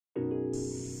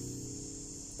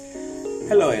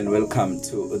Hello and welcome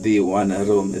to the One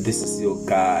Room. This is your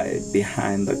guy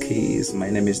behind the keys. My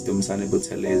name is Dumsani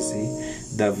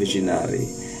Buthelezi, the visionary.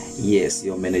 Yes,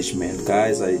 your management.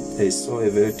 Guys, I saw a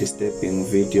very disturbing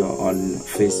video on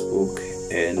Facebook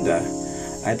and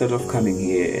I thought of coming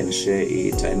here and share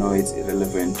it. I know it's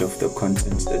irrelevant of the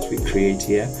content that we create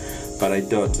here, but I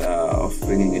thought of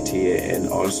bringing it here and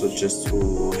also just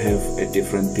to have a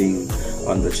different thing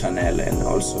on the channel and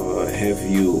also have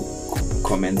you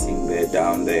commenting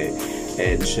down there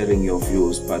and sharing your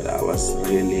views. But I was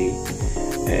really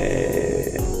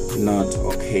not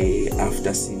okay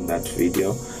after seeing that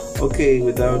video. Okay,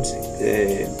 without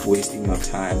wasting your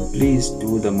time, please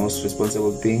do the most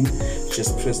responsible thing.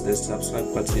 Just press the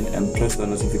subscribe button and press the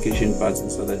notification button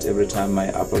so that every time I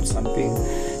upload something,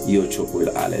 YouTube will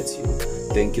alert you.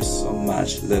 Thank you so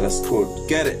much. Let us go.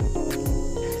 Get it.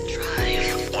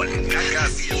 Drive on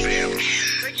Gagasi FM.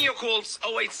 Taking your calls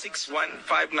 0861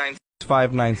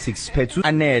 596 Petsu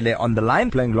Anele on the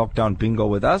line playing Lockdown Bingo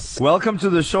with us. Welcome to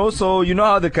the show. So you know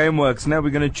how the game works. Now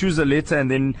we're going to choose a letter and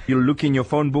then you'll look in your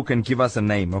phone book and give us a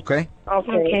name, okay?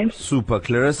 Okay. Super.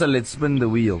 Clarissa, let's spin the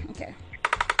wheel. Okay.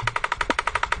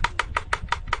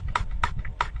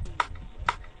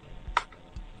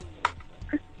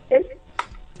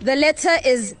 The letter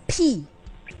is P.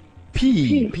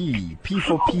 P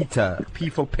for Peter. P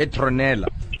for Petronella.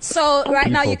 So right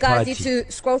P now for you guys party. need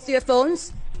to scroll through your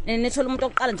phones and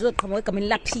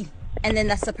and then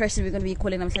that's the person we're going to be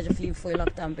calling namhlanje for you for your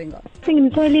lockdown bingo.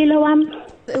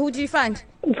 Who do you find?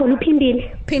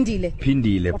 Pindile.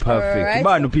 Pindile, perfect. Alright.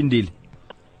 Banu Pindile.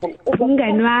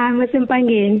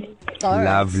 Alright,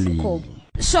 Lovely. cool.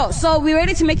 Sure, so we're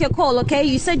ready to make your call, okay?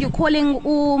 You said you're calling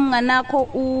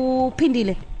Nganako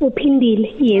Pindile.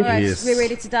 Yes. Alright, Yes. we're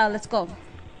ready to dial. Let's go.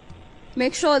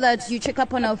 Make sure that you check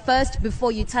up on her first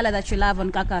before you tell her that you're live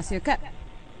on Gagasi, okay?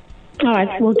 All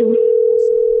right, we'll do.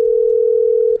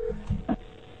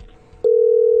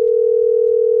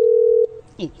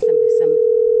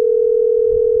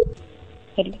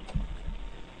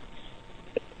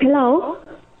 Hello.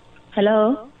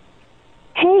 Hello.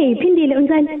 Hey, Pindile,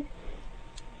 unjani?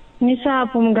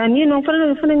 Ngisapho mngani yini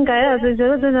ngifuna ngingayazi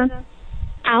nje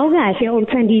Awukahle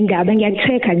ukuthanda indaba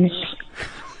ngiyakutheka nje.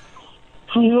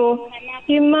 yo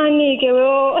imani ke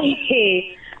wo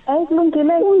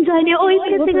ayikulungile Unjani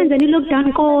oyiphethe kanjani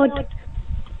lockdown kodwa?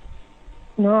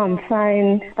 No, I'm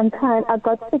fine. I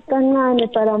got sick kancane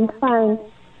but I'm fine.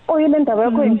 Oyile ndaba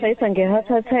yakho ingishayisa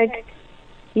nge-heart attack.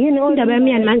 Yini Indaba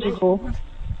yami yani manje bo.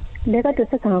 lekade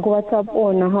sethanga ku-WhatsApp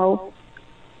ona hawu.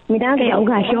 Mina Hey,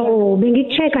 awukahle oh,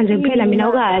 bengichecka nje kuphela mina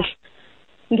awukahle.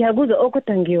 ngiyakuzwa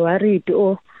kodwa ngiworried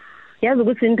yazi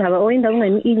ukuthi indaba indaba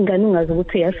ingane ungazi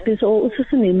ukuthi yasifisa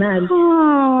ususunemali.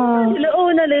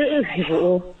 Le nale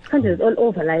countries all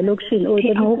over la location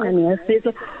ngokani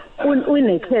yasifisa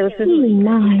unecare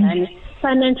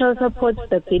financial support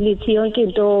stability yonke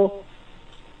into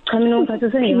cha mina ngiphathe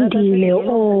Pindile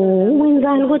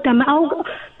wenzani kodwa ma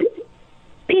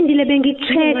Pindile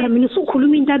bengichecka mina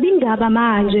usukhuluma indaba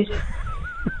manje.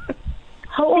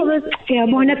 how always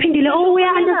Uyabona Pindile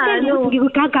uya understand ukuthi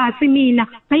ngikugagasi mina.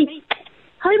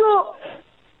 hayibo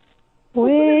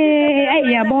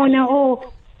Uyabona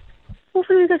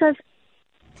ufuna ukuthatha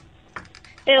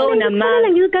unamanga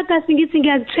ngikugagasi ngithi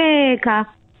ngiyazichecka.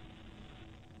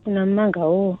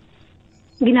 unamanga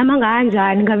Nginamanga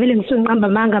kanjani ngavele ngisuqamba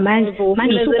amanga manje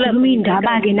usukhuluma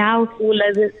indaba ke nawe.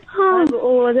 ulaze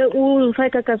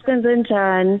ufayika kasikwenze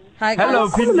njani. Hi, Hello,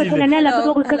 guys. Khuluma khona nalapha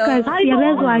kokugagasi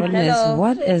yabezwa ke. Goodness,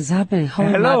 what is happening?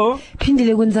 Hello?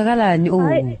 Phindile kwenzakalani?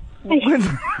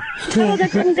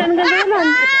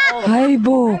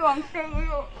 Hayibo.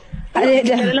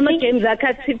 Lama games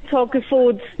akha TikTok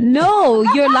food. No,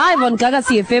 you're live on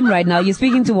Gagasi FM right now. You're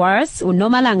speaking to Waris,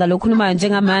 uNomalanga lo khuluma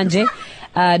njengamanje,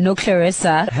 no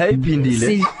Clarissa. Hey,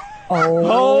 Pindile.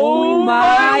 Oh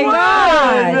my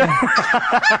God.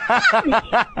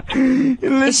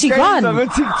 Is she gone? On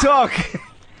TikTok.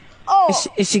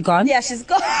 Is she gone? Yeah, she's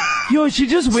gone. Yo, she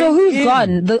just went So who's in.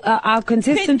 gone? Our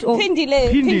contestant or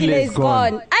Pindile is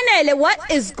gone. Anele, what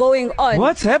is going on?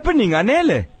 What's happening,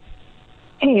 Anele?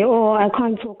 Hey, I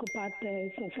can't talk about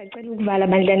this. Ngisacela ukuvala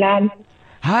bandla lami.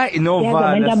 Hi, no, Yabantu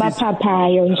Vala.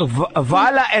 abaphaphayo nje.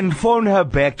 Vala and phone her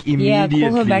back immediately. Yeah,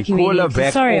 call her back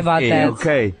immediately. Sorry off about air, that.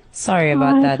 Okay. Sorry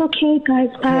about that. It's okay, guys.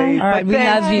 Bye. All right, we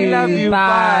Thanks, love you. we love you.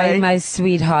 Bye, Bye. my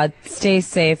sweetheart. Stay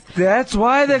safe. That's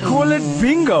why they call it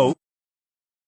bingo.